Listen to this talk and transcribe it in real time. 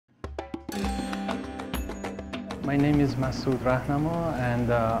My name is Masoud Rahnama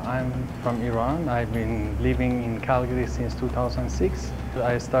and I'm from Iran. I've been living in Calgary since 2006.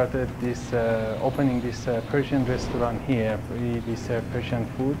 I started opening this Persian restaurant here, this Persian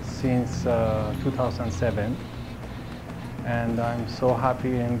food, since 2007. And I'm so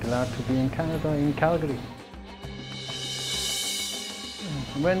happy and glad to be in Canada, in Calgary.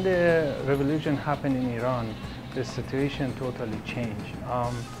 When the revolution happened in Iran, the situation totally changed.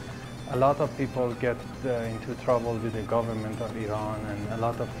 A lot of people get into trouble with the government of Iran, and a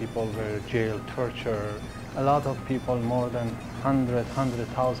lot of people were jailed, tortured. A lot of people, more than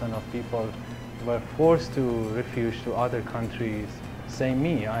 100,000 of people, were forced to refugee to other countries. Same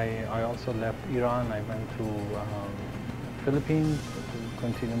me, I also left Iran. I went to Philippines to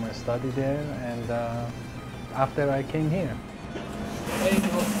continue my study there, and after I came here.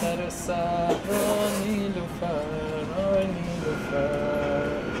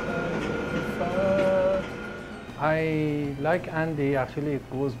 I like Andy. Actually,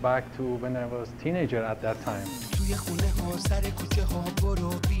 it goes back to when I was a teenager at that time.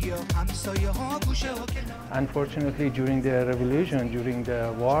 Unfortunately, during the revolution, during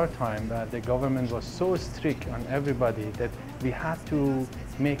the wartime, the government was so strict on everybody that we had to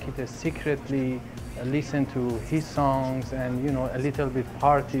make it secretly listen to his songs and, you know, a little bit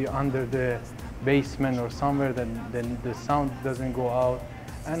party under the basement or somewhere that then the sound doesn't go out.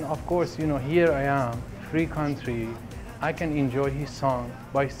 And of course, you know, here I am, free country. I can enjoy his song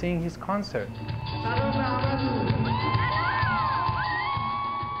by seeing his concert.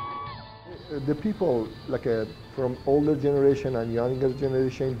 The people, like from older generation and younger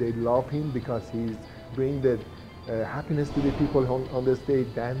generation, they love him because he's bringing the happiness to the people on the stage,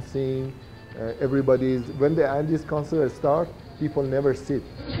 dancing. When the Andy's concert start, people never sit.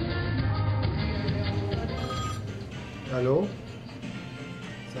 Hello?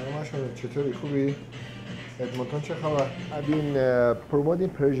 سلام شما چطوری خوبی؟ ادمونتون چه خبر؟ I've been promoting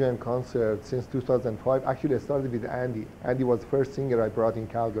Persian concerts since 2005. Actually, I started with Andy. Andy was the first singer I brought in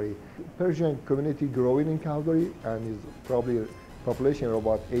Calgary. Persian community growing in Calgary and is probably a population of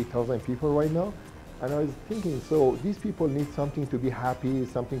about 8,000 people right now. And I was thinking, so these people need something to be happy,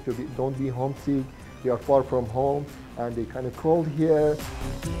 something to be, don't be homesick. They are far from home and they kind of cold here.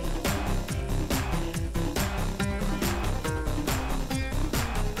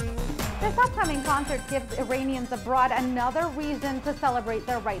 This upcoming concert gives Iranians abroad another reason to celebrate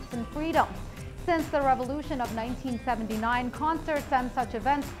their rights and freedoms. Since the revolution of 1979, concerts and such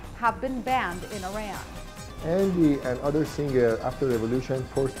events have been banned in Iran. Andy and other singers after the revolution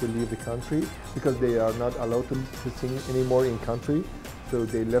forced to leave the country because they are not allowed to sing anymore in country. So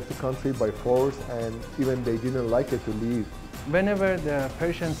they left the country by force, and even they didn't like it to leave. Whenever the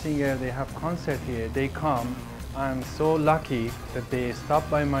Persian singer, they have concert here, they come. I'm so lucky that they stop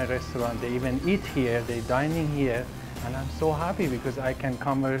by my restaurant. They even eat here, they dining here. And I'm so happy because I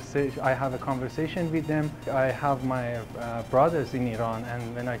have a conversation with them. I have my brothers in Iran,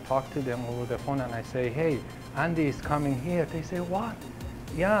 and when I talk to them over the phone and I say, hey, Andy is coming here, they say, what?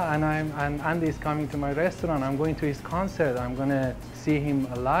 Yeah, and Andy is coming to my restaurant. I'm going to his concert. I'm going to see him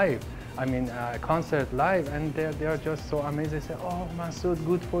live. I mean, concert live, and they are just so amazed. They say, oh, Masoud,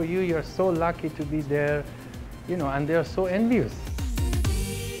 good for you. You're so lucky to be there. You know, and they are so envious.